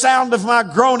 Because of the sound of my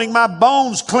groaning, my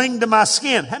bones cling to my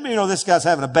skin. How many know this guy's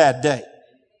having a bad day?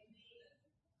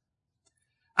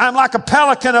 I'm like a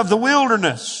pelican of the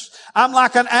wilderness. I'm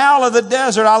like an owl of the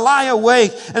desert. I lie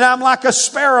awake, and I'm like a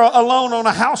sparrow alone on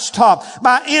a housetop.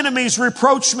 My enemies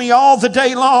reproach me all the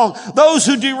day long. Those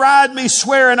who deride me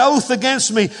swear an oath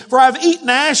against me. For I've eaten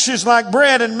ashes like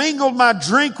bread and mingled my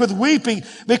drink with weeping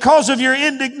because of your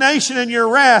indignation and your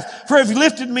wrath. For you've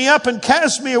lifted me up and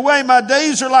cast me away. My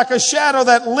days are like a shadow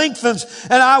that lengthens,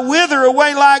 and I wither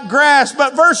away like grass.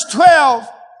 But verse 12,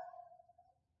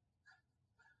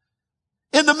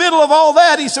 in the middle of all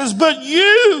that, he says, but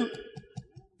you,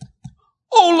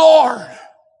 O Lord,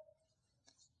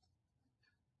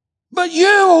 but you,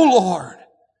 O Lord,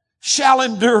 shall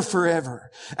endure forever.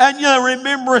 And the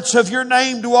remembrance of your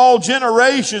name to all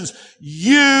generations.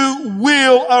 You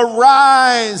will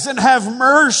arise and have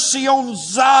mercy on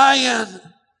Zion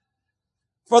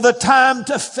for the time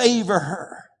to favor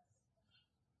her.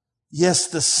 Yes,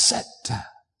 the set time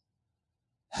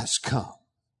has come.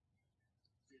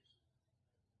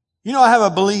 You know, I have a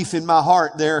belief in my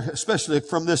heart there, especially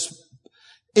from this.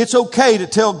 It's okay to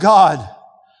tell God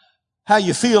how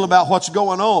you feel about what's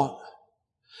going on.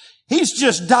 He's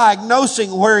just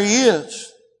diagnosing where He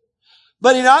is.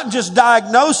 But He's not just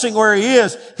diagnosing where He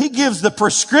is. He gives the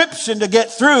prescription to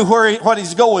get through what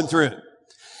He's going through.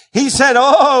 He said,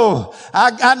 oh,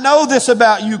 I know this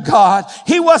about you, God.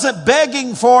 He wasn't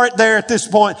begging for it there at this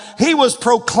point. He was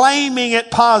proclaiming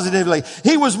it positively.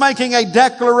 He was making a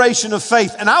declaration of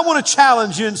faith. And I want to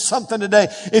challenge you in something today.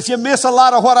 If you miss a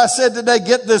lot of what I said today,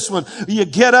 get this one. You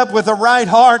get up with a right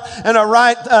heart and a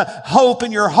right hope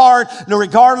in your heart. And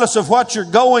regardless of what you're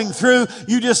going through,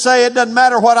 you just say, it doesn't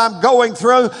matter what I'm going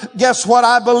through. Guess what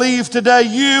I believe today?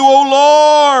 You,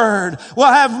 oh Lord,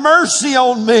 will have mercy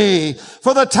on me.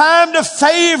 For the time to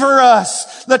favor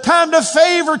us, the time to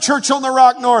favor Church on the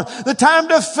Rock North, the time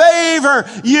to favor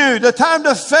you, the time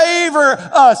to favor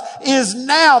us is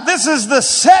now. This is the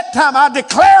set time. I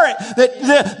declare it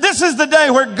that this is the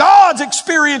day where God's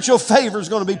experiential favor is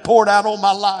going to be poured out on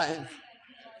my life.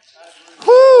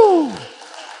 Whoo!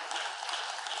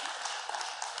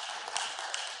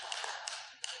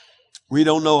 We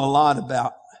don't know a lot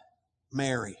about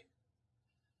Mary.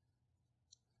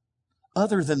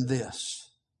 Other than this,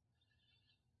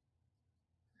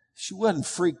 she wasn't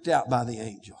freaked out by the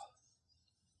angel.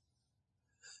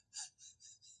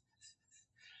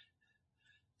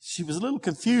 She was a little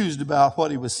confused about what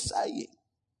he was saying.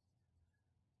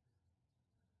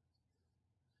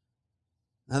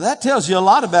 Now that tells you a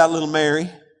lot about little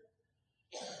Mary.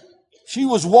 She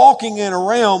was walking in a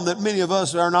realm that many of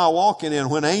us are not walking in.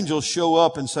 When angels show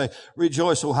up and say,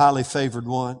 "Rejoice, O highly favored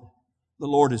one, the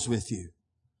Lord is with you."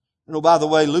 And oh, by the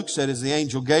way, Luke said is the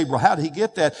angel Gabriel. How did he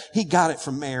get that? He got it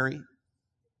from Mary.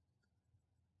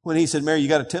 When he said, "Mary, you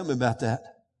got to tell me about that."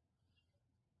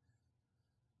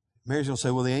 Mary's going to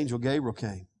say, "Well, the angel Gabriel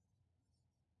came.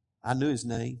 I knew his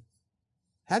name."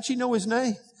 How'd she know his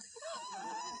name?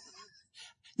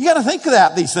 You got to think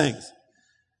about these things.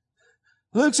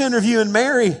 Luke's interviewing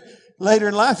Mary later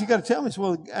in life. You got to tell me.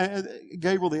 Well,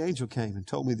 Gabriel the angel came and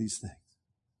told me these things.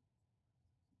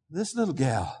 This little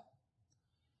gal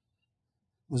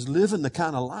was living the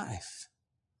kind of life.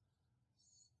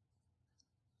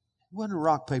 It wasn't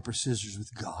rock, paper, scissors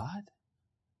with God.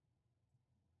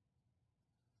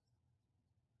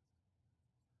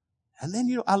 And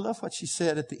then, I love what she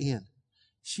said at the end.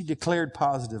 She declared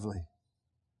positively,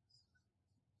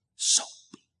 "So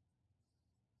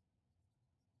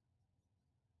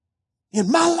in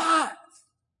my life,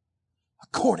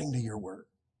 according to your word."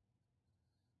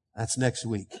 That's next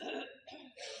week.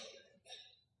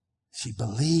 She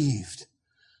believed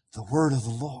the word of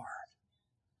the Lord.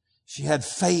 She had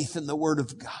faith in the word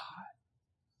of God.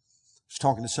 I was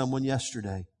talking to someone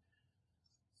yesterday.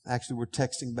 Actually, we're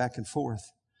texting back and forth.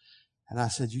 And I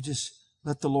said, "You just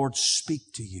let the Lord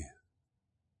speak to you."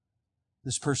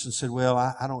 This person said, "Well,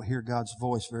 I don't hear God's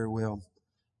voice very well.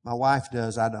 My wife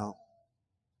does, I don't."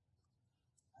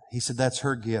 He said, "That's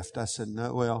her gift." I said,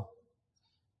 "No, well,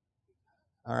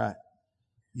 all right.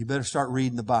 You better start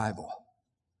reading the Bible.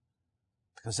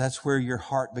 Because that's where your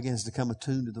heart begins to come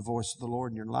attuned to the voice of the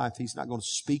Lord in your life. He's not going to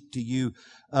speak to you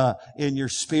in your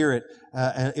spirit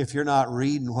if you're not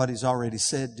reading what He's already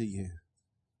said to you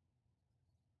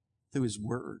through His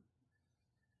Word."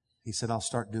 He said, "I'll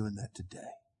start doing that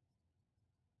today."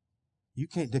 You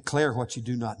can't declare what you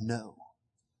do not know.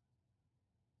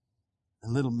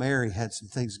 And little Mary had some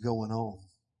things going on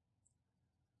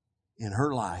in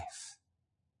her life.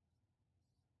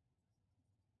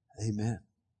 Amen.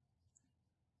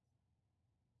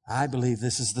 I believe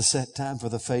this is the set time for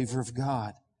the favor of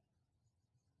God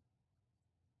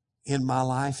in my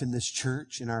life, in this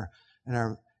church,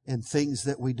 in things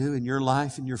that we do, in your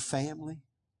life, in your family.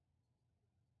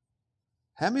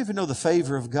 How many of you know the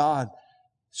favor of God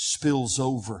spills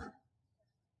over?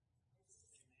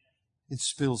 It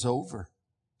spills over.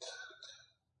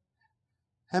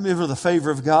 How many of you know the favor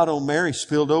of God on Mary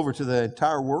spilled over to the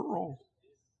entire world?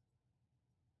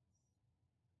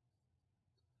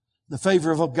 The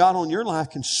favor of God on your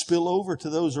life can spill over to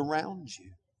those around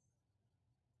you.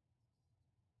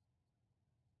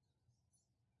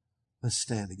 Let's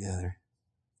stand together.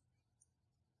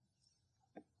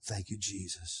 Thank you,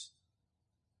 Jesus.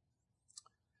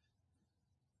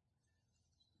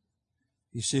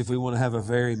 You see, if we want to have a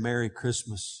very Merry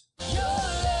Christmas,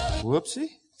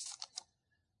 whoopsie,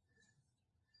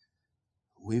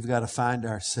 we've got to find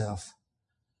ourselves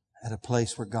at a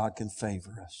place where God can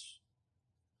favor us.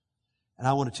 And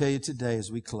I want to tell you today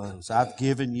as we close, I've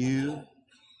given you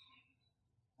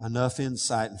enough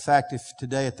insight. In fact, if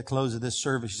today at the close of this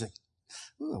service you say,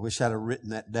 "Ooh, I wish I'd have written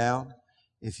that down,"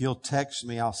 If you'll text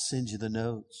me, I'll send you the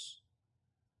notes.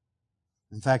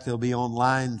 In fact, they'll be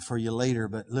online for you later.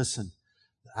 But listen,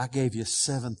 I gave you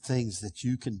 7 things that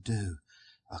you can do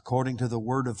according to the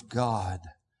Word of God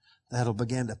that'll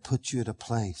begin to put you at a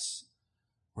place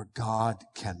where God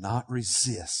cannot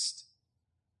resist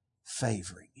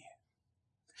favoring you.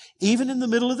 Even in the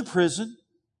middle of the prison,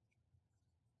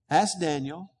 ask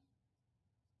Daniel,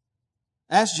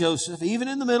 ask Joseph, even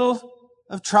in the middle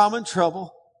of trauma and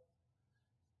trouble,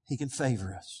 He can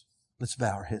favor us. Let's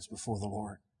bow our heads before the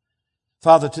Lord.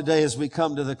 Father, today as we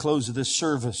come to the close of this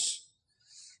service,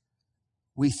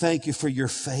 we thank You for Your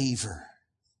favor.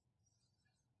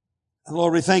 And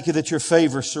Lord, we thank You that Your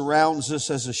favor surrounds us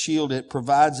as a shield. It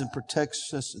provides and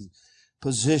protects us and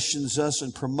positions us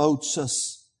and promotes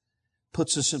us,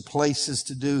 puts us in places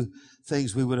to do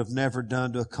things we would have never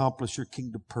done to accomplish Your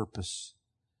kingdom purpose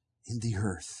in the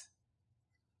earth.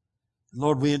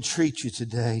 Lord, we entreat You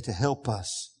today to help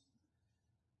us,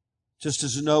 just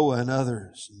as Noah and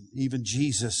others, and even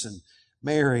Jesus and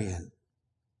Mary and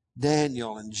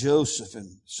Daniel and Joseph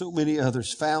and so many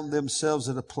others found themselves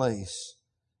at a place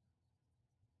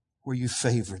where You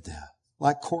favored them,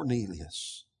 like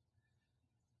Cornelius.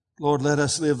 Lord, let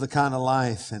us live the kind of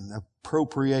life and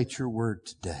appropriate Your word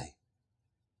today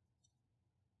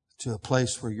to a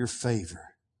place where Your favor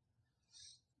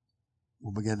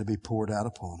will begin to be poured out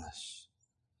upon us.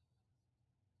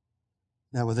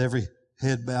 Now, with every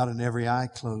head bowed and every eye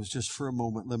closed, just for a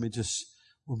moment,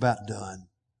 we're about done.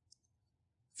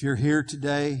 If you're here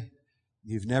today,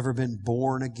 you've never been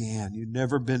born again, you've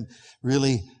never been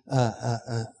really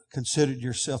considered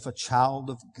yourself a child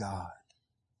of God,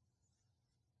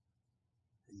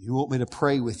 you want me to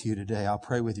pray with you today, I'll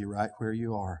pray with you right where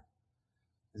you are.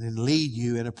 And then lead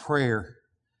you in a prayer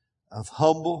of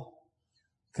humble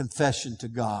confession to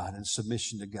God and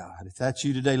submission to God. If that's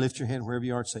you today, lift your hand wherever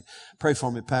you are and say, pray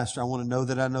for me, Pastor. I want to know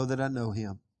that I know that I know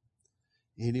Him.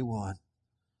 Anyone.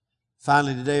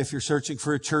 Finally, today, if you're searching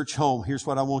for a church home, here's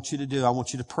what I want you to do. I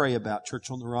want you to pray about Church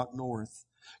on the Rock North.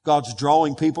 God's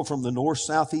drawing people from the north,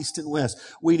 south, east, and west.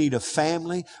 We need a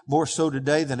family more so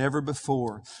today than ever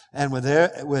before. And with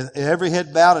every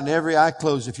head bowed and every eye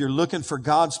closed, if you're looking for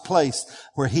God's place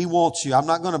where He wants you, I'm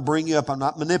not going to bring you up. I'm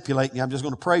not manipulating you. I'm just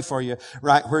going to pray for you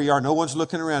right where you are. No one's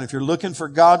looking around. If you're looking for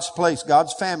God's place,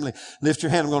 God's family, lift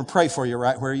your hand. I'm going to pray for you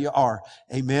right where you are.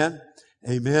 Amen.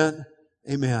 Amen.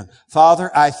 Amen.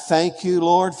 Father, I thank You,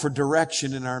 Lord, for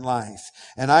direction in our life.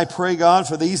 And I pray, God,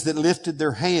 for these that lifted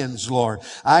their hands, Lord.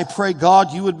 I pray,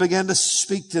 God, You would begin to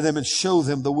speak to them and show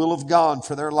them the will of God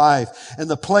for their life and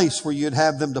the place where You'd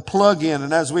have them to plug in.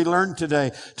 And as we learned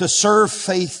today, to serve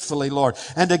faithfully, Lord,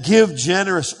 and to give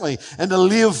generously and to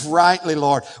live rightly,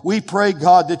 Lord. We pray,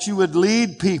 God, that You would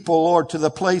lead people, Lord, to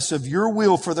the place of Your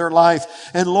will for their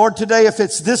life. And Lord, today, if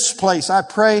it's this place, I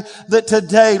pray that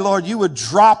today, Lord, You would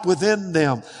drop within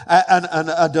them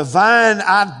a divine,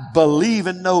 I believe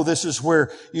and know this is where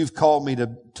You've called me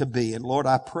to be. And Lord,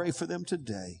 I pray for them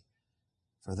today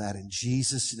for that in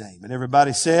Jesus' name. And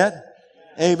everybody said,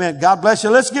 amen. God bless you.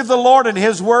 Let's give the Lord and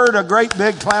His word a great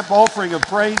big clap offering of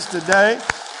praise today.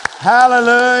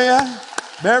 Hallelujah.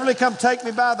 Beverly, come take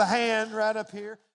me by the hand right up here.